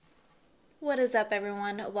what is up,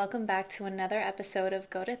 everyone? Welcome back to another episode of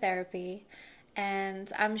Go to Therapy.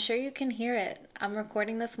 And I'm sure you can hear it. I'm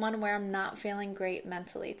recording this one where I'm not feeling great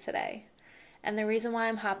mentally today. And the reason why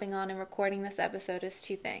I'm hopping on and recording this episode is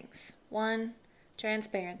two things. One,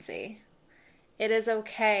 transparency. It is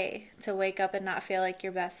okay to wake up and not feel like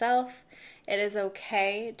your best self. It is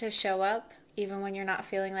okay to show up even when you're not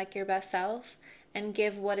feeling like your best self and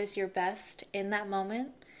give what is your best in that moment.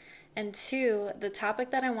 And two, the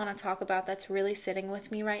topic that I want to talk about that's really sitting with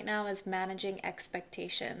me right now is managing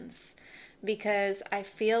expectations. Because I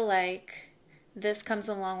feel like this comes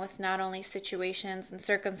along with not only situations and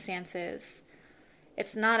circumstances,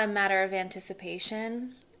 it's not a matter of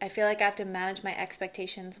anticipation. I feel like I have to manage my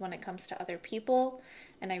expectations when it comes to other people,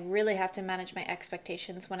 and I really have to manage my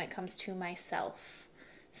expectations when it comes to myself.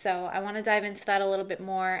 So I want to dive into that a little bit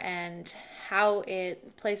more and how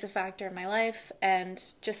it plays a factor in my life and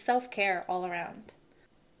just self-care all around.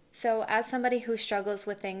 So as somebody who struggles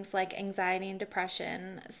with things like anxiety and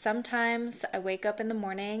depression, sometimes I wake up in the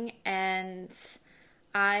morning and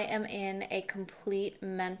I am in a complete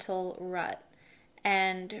mental rut.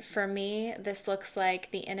 And for me, this looks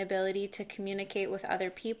like the inability to communicate with other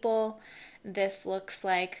people. This looks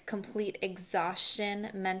like complete exhaustion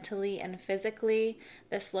mentally and physically.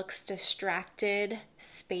 This looks distracted,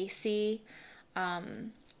 spacey.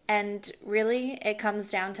 And really, it comes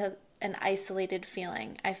down to an isolated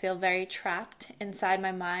feeling. I feel very trapped inside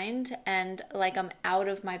my mind and like I'm out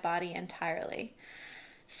of my body entirely.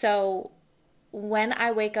 So when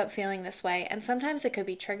I wake up feeling this way, and sometimes it could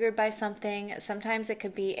be triggered by something, sometimes it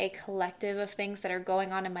could be a collective of things that are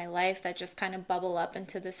going on in my life that just kind of bubble up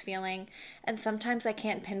into this feeling, and sometimes I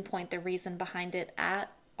can't pinpoint the reason behind it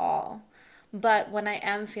at all. But when I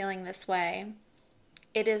am feeling this way,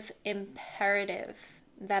 it is imperative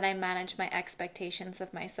that I manage my expectations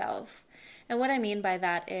of myself. And what I mean by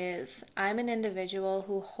that is I'm an individual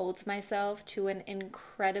who holds myself to an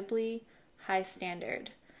incredibly high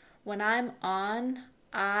standard. When I'm on,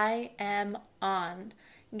 I am on,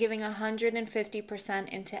 giving 150%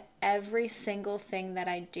 into every single thing that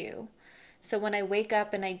I do. So when I wake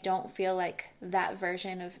up and I don't feel like that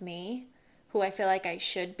version of me, who I feel like I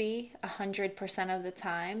should be 100% of the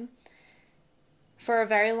time, for a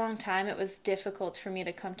very long time it was difficult for me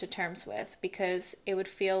to come to terms with because it would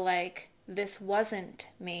feel like this wasn't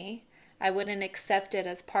me. I wouldn't accept it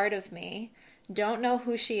as part of me. Don't know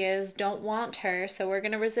who she is, don't want her, so we're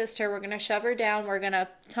going to resist her, we're going to shove her down, we're going to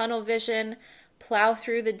tunnel vision, plow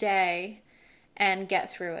through the day, and get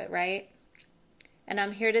through it, right? And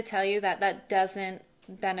I'm here to tell you that that doesn't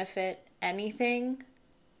benefit anything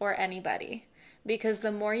or anybody. Because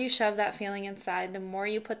the more you shove that feeling inside, the more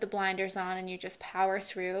you put the blinders on and you just power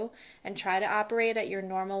through and try to operate at your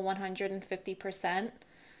normal 150%,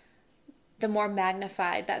 the more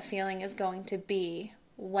magnified that feeling is going to be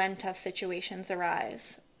when tough situations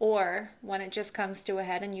arise, or when it just comes to a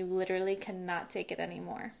head and you literally cannot take it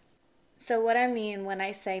anymore. So what I mean when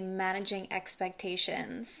I say managing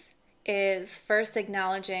expectations is first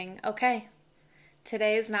acknowledging, okay,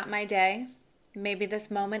 today is not my day. Maybe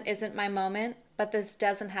this moment isn't my moment, but this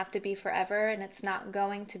doesn't have to be forever, and it's not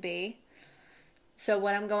going to be. So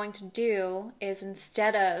what I'm going to do is,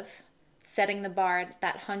 instead of setting the bar at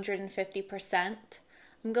that 150%,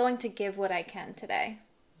 I'm going to give what I can today,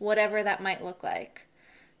 whatever that might look like.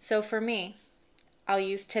 So for me, I'll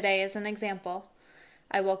use today as an example.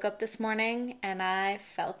 I woke up this morning and I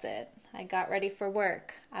felt it. I got ready for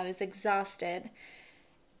work. I was exhausted.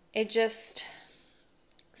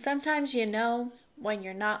 Sometimes you know when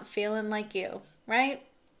you're not feeling like you, right?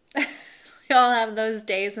 We all have those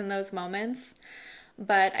days and those moments.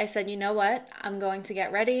 But I said, you know what? I'm going to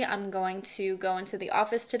get ready. I'm going to go into the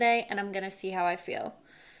office today and I'm going to see how I feel.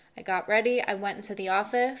 I got ready, I went into the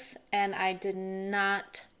office, and I did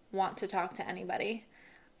not want to talk to anybody.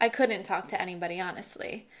 I couldn't talk to anybody,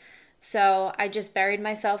 honestly. So I just buried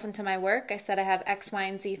myself into my work. I said I have X, Y,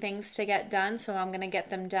 and Z things to get done, so I'm going to get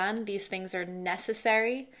them done. These things are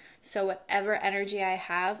necessary. So whatever energy I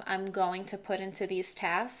have, I'm going to put into these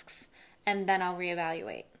tasks, and then I'll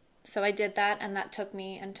reevaluate. So I did that, and that took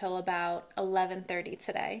me until about 11:30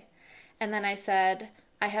 today. And then I said,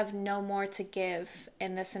 I have no more to give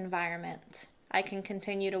in this environment. I can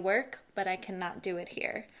continue to work, but I cannot do it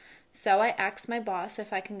here. So I asked my boss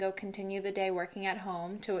if I can go continue the day working at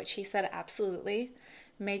home, to which he said absolutely,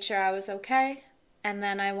 made sure I was okay, and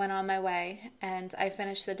then I went on my way and I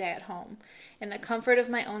finished the day at home in the comfort of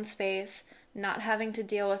my own space, not having to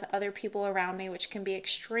deal with other people around me, which can be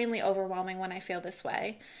extremely overwhelming when I feel this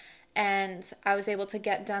way. And I was able to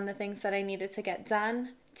get done the things that I needed to get done,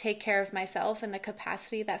 take care of myself in the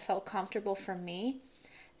capacity that felt comfortable for me,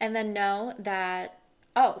 And then know that,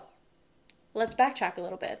 oh, let's backtrack a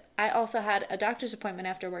little bit. I also had a doctor's appointment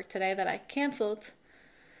after work today that I canceled.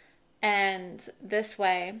 And this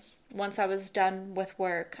way, once I was done with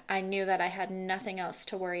work, I knew that I had nothing else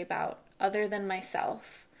to worry about other than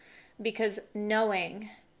myself. Because knowing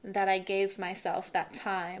that I gave myself that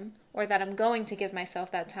time, or that I'm going to give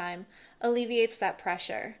myself that time, alleviates that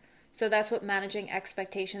pressure. So that's what managing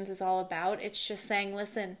expectations is all about. It's just saying,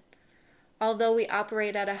 listen, although we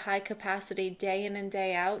operate at a high capacity day in and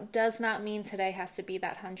day out, does not mean today has to be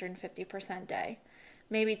that 150% day.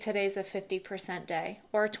 Maybe today's a 50% day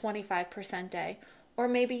or a 25% day. Or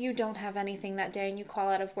maybe you don't have anything that day and you call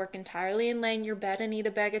out of work entirely and lay in your bed and eat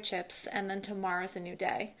a bag of chips, and then tomorrow's a new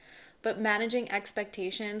day. But managing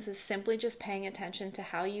expectations is simply just paying attention to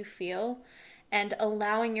how you feel and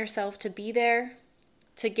allowing yourself to be there,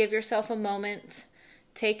 to give yourself a moment,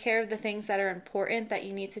 take care of the things that are important that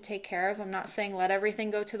you need to take care of. I'm not saying let everything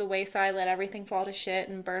go to the wayside, let everything fall to shit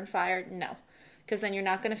and burn fire. No, because then you're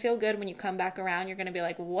not going to feel good when you come back around. You're going to be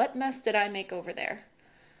like, what mess did I make over there?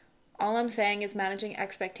 All I'm saying is managing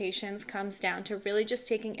expectations comes down to really just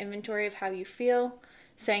taking inventory of how you feel,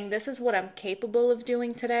 saying this is what I'm capable of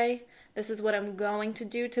doing today, this is what I'm going to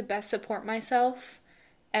do to best support myself,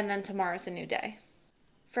 and then tomorrow's a new day.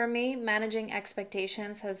 For me, managing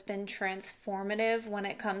expectations has been transformative when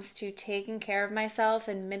it comes to taking care of myself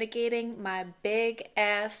and mitigating my big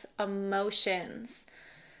ass emotions.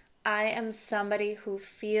 I am somebody who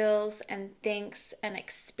feels and thinks and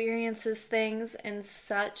experiences things in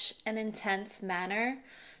such an intense manner.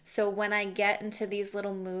 So when I get into these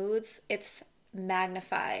little moods, it's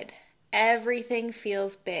magnified. Everything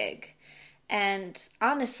feels big. And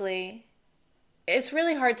honestly, it's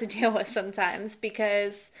really hard to deal with sometimes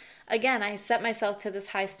because, again, I set myself to this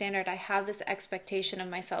high standard. I have this expectation of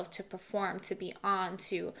myself to perform, to be on,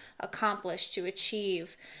 to accomplish, to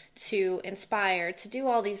achieve, to inspire, to do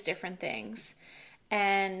all these different things.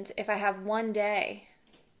 And if I have one day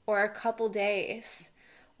or a couple days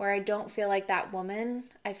where I don't feel like that woman,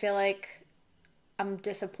 I feel like I'm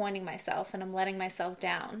disappointing myself and I'm letting myself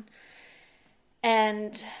down.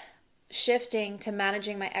 And shifting to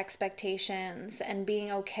managing my expectations and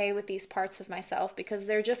being okay with these parts of myself, because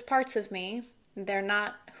they're just parts of me, they're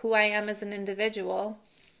not who I am as an individual,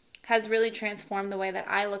 has really transformed the way that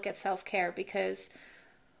I look at self-care. Because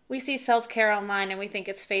we see self-care online and we think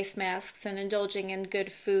it's face masks and indulging in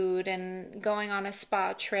good food and going on a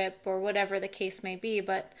spa trip or whatever the case may be,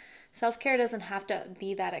 but self-care doesn't have to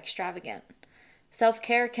be that extravagant.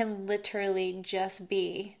 Self-care can literally just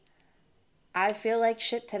be, I feel like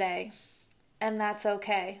shit today, and that's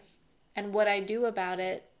okay. And what I do about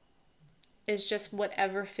it is just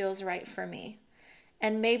whatever feels right for me.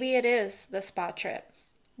 And maybe it is the spa trip,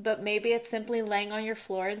 but maybe it's simply laying on your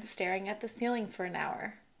floor and staring at the ceiling for an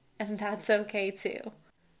hour, and that's okay too.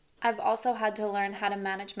 I've also had to learn how to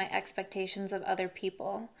manage my expectations of other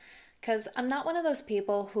people, because I'm not one of those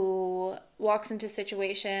people who walks into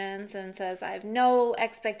situations and says, I have no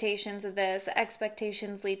expectations of this.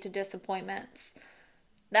 Expectations lead to disappointments.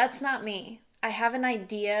 That's not me. I have an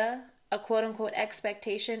idea, a quote-unquote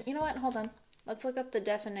expectation. You know what? Hold on. Let's look up the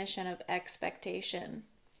definition of expectation.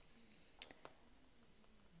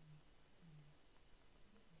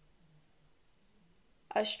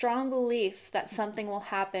 A strong belief that something will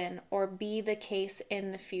happen or be the case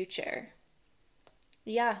in the future.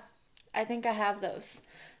 Yeah. I think I have those.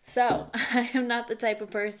 So I am not the type of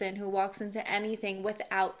person who walks into anything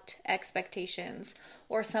without expectations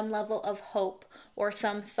or some level of hope or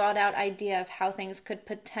some thought out idea of how things could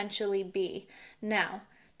potentially be. Now,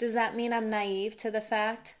 does that mean I'm naive to the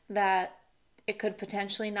fact that it could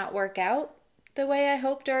potentially not work out the way I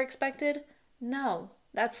hoped or expected? No,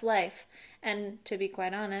 that's life. And to be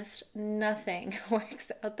quite honest, nothing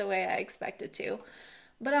works out the way I expect it to.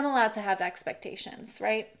 But I'm allowed to have expectations,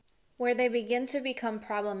 right? Where they begin to become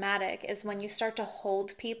problematic is when you start to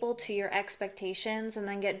hold people to your expectations and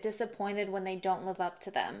then get disappointed when they don't live up to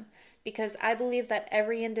them. Because I believe that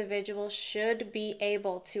every individual should be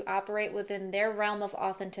able to operate within their realm of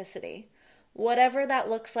authenticity. Whatever that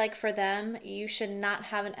looks like for them, you should not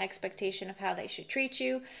have an expectation of how they should treat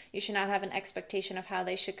you. You should not have an expectation of how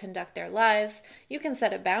they should conduct their lives. You can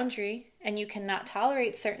set a boundary and you cannot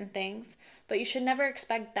tolerate certain things, but you should never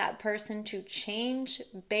expect that person to change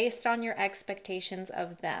based on your expectations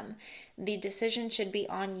of them. The decision should be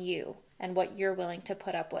on you and what you're willing to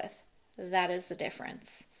put up with. That is the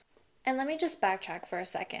difference. And let me just backtrack for a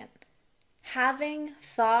second. Having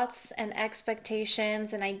thoughts and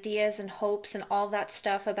expectations and ideas and hopes and all that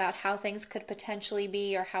stuff about how things could potentially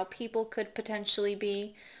be or how people could potentially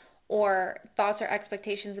be, or thoughts or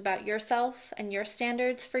expectations about yourself and your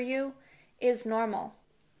standards for you is normal.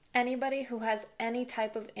 Anybody who has any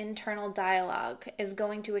type of internal dialogue is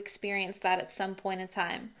going to experience that at some point in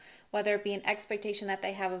time, whether it be an expectation that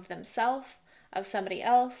they have of themselves, of somebody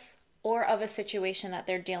else, or of a situation that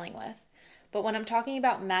they're dealing with. But when I'm talking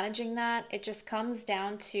about managing that, it just comes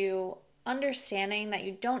down to understanding that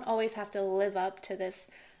you don't always have to live up to this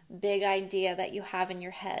big idea that you have in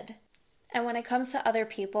your head. And when it comes to other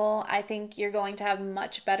people, I think you're going to have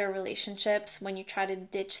much better relationships when you try to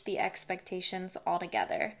ditch the expectations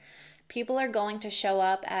altogether. People are going to show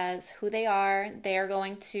up as who they are. They are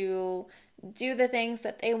going to do the things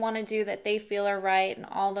that they want to do, that they feel are right, and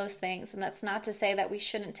all those things. And that's not to say that we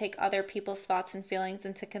shouldn't take other people's thoughts and feelings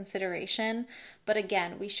into consideration. But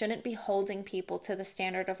again, we shouldn't be holding people to the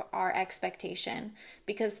standard of our expectation,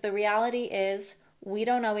 because the reality is we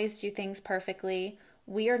don't always do things perfectly.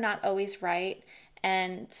 We are not always right,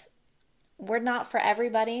 and we're not for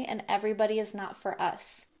everybody, and everybody is not for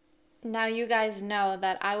us. Now you guys know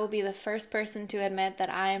that I will be the first person to admit that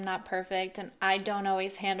I am not perfect, and I don't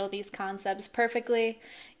always handle these concepts perfectly.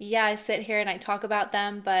 Yeah, I sit here and I talk about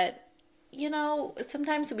them, but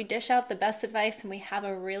sometimes we dish out the best advice and we have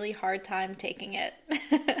a really hard time taking it.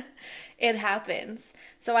 It happens.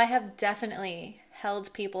 So I have definitely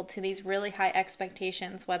held people to these really high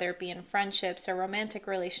expectations, whether it be in friendships or romantic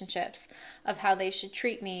relationships, of how they should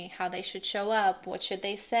treat me, how they should show up, what should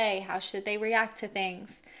they say, how should they react to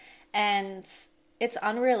things. And it's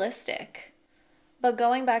unrealistic. But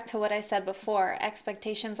going back to what I said before,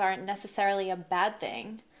 expectations aren't necessarily a bad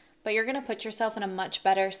thing, but you're going to put yourself in a much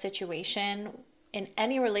better situation in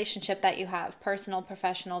any relationship that you have, personal,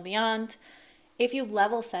 professional, beyond, if you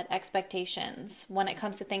level set expectations when it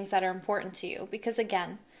comes to things that are important to you. Because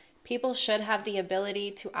again, people should have the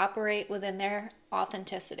ability to operate within their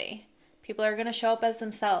authenticity. People are going to show up as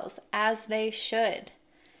themselves, as they should.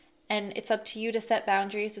 And it's up to you to set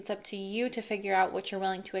boundaries. It's up to you to figure out what you're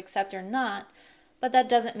willing to accept or not. But that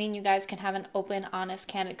doesn't mean you guys can have an open, honest,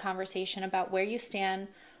 candid conversation about where you stand,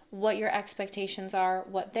 what your expectations are,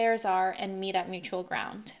 what theirs are, and meet at mutual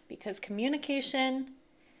ground. Because communication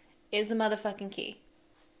is the motherfucking key.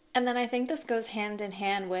 And then I think this goes hand in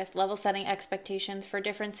hand with level setting expectations for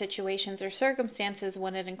different situations or circumstances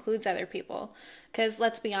when it includes other people. Because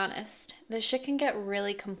let's be honest, this shit can get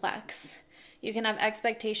really complex. You can have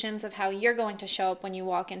expectations of how you're going to show up when you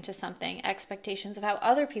walk into something, expectations of how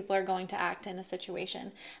other people are going to act in a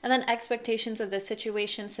situation, and then expectations of the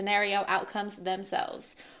situation, scenario, outcomes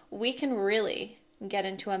themselves. We can really get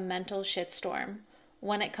into a mental shitstorm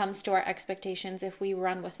when it comes to our expectations if we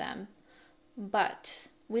run with them. But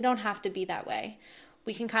we don't have to be that way.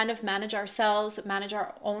 We can kind of manage ourselves, manage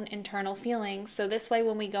our own internal feelings. So this way,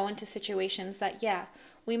 when we go into situations that,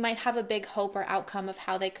 we might have a big hope or outcome of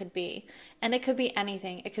how they could be. And it could be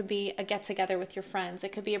anything. It could be a get-together with your friends.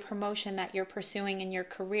 It could be a promotion that you're pursuing in your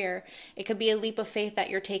career. It could be a leap of faith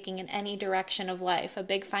that you're taking in any direction of life, a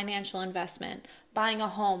big financial investment, buying a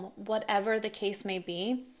home, whatever the case may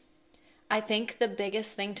be. I think the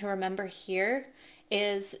biggest thing to remember here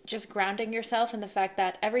is just grounding yourself in the fact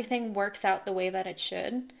that everything works out the way that it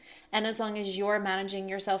should. And as long as you're managing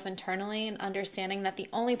yourself internally and understanding that the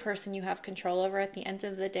only person you have control over at the end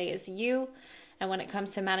of the day is you, and when it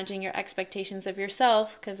comes to managing your expectations of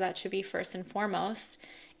yourself, because that should be first and foremost,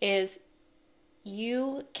 is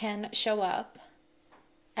you can show up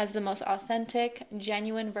as the most authentic,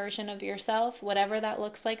 genuine version of yourself, whatever that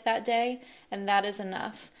looks like that day, and that is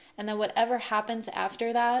enough. And then whatever happens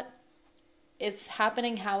after that is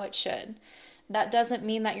happening how it should. That doesn't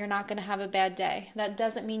mean that you're not going to have a bad day. That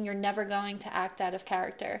doesn't mean you're never going to act out of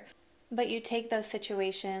character. But you take those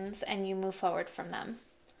situations and you move forward from them.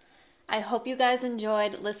 I hope you guys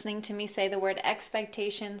enjoyed listening to me say the word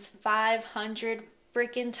expectations 500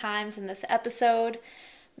 freaking times in this episode.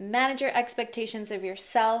 Manage your expectations of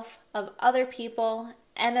yourself, of other people,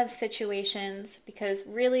 and of situations, because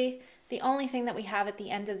really the only thing that we have at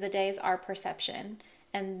the end of the day is our perception,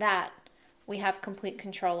 and that we have complete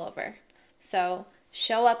control over. So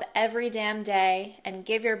show up every damn day and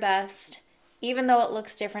give your best. Even though it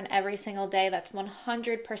looks different every single day, that's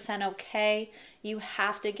 100% okay. You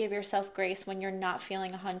have to give yourself grace when you're not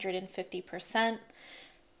feeling 150%.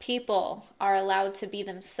 People are allowed to be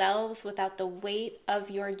themselves without the weight of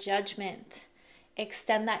your judgment.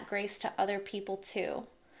 Extend that grace to other people too.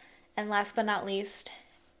 And last but not least,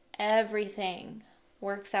 everything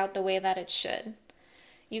works out the way that it should.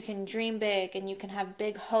 You can dream big and you can have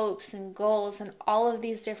big hopes and goals and all of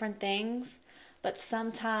these different things, but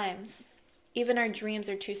sometimes even our dreams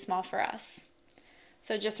are too small for us.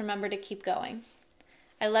 So just remember to keep going.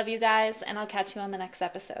 I love you guys, and I'll catch you on the next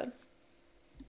episode.